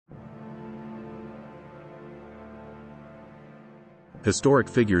Historic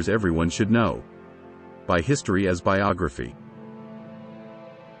figures everyone should know. By History as Biography.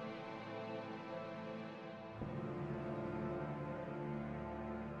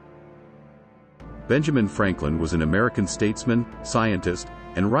 Benjamin Franklin was an American statesman, scientist,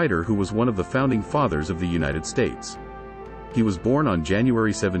 and writer who was one of the founding fathers of the United States. He was born on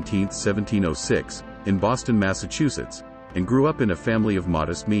January 17, 1706, in Boston, Massachusetts, and grew up in a family of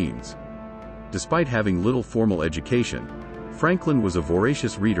modest means. Despite having little formal education, Franklin was a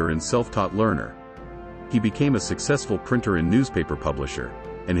voracious reader and self-taught learner. He became a successful printer and newspaper publisher,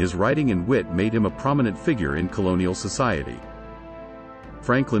 and his writing and wit made him a prominent figure in colonial society.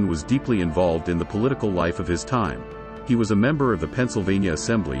 Franklin was deeply involved in the political life of his time. He was a member of the Pennsylvania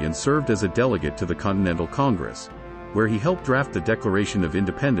Assembly and served as a delegate to the Continental Congress, where he helped draft the Declaration of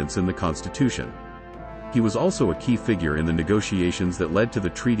Independence and the Constitution. He was also a key figure in the negotiations that led to the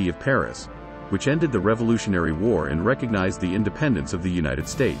Treaty of Paris, which ended the Revolutionary War and recognized the independence of the United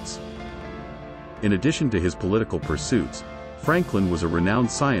States. In addition to his political pursuits, Franklin was a renowned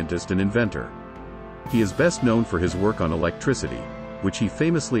scientist and inventor. He is best known for his work on electricity, which he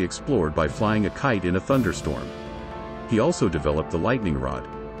famously explored by flying a kite in a thunderstorm. He also developed the lightning rod,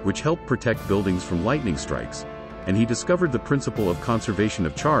 which helped protect buildings from lightning strikes, and he discovered the principle of conservation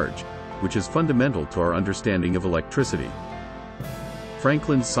of charge, which is fundamental to our understanding of electricity.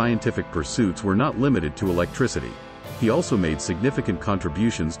 Franklin's scientific pursuits were not limited to electricity. He also made significant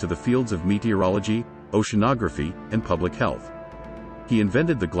contributions to the fields of meteorology, oceanography, and public health. He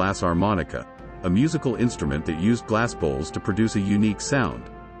invented the glass harmonica, a musical instrument that used glass bowls to produce a unique sound,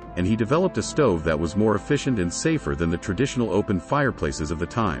 and he developed a stove that was more efficient and safer than the traditional open fireplaces of the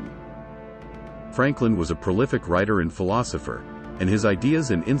time. Franklin was a prolific writer and philosopher, and his ideas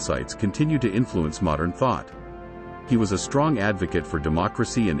and insights continue to influence modern thought. He was a strong advocate for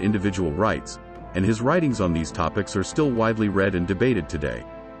democracy and individual rights, and his writings on these topics are still widely read and debated today.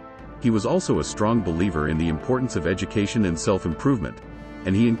 He was also a strong believer in the importance of education and self-improvement,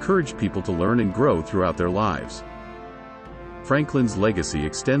 and he encouraged people to learn and grow throughout their lives. Franklin's legacy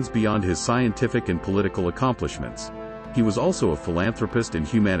extends beyond his scientific and political accomplishments. He was also a philanthropist and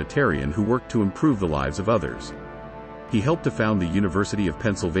humanitarian who worked to improve the lives of others. He helped to found the University of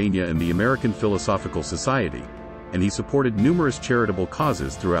Pennsylvania and the American Philosophical Society, and he supported numerous charitable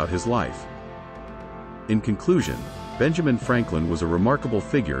causes throughout his life. In conclusion, Benjamin Franklin was a remarkable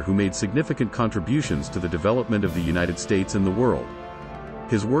figure who made significant contributions to the development of the United States and the world.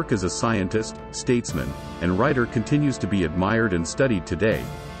 His work as a scientist, statesman, and writer continues to be admired and studied today,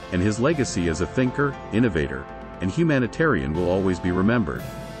 and his legacy as a thinker, innovator, and humanitarian will always be remembered.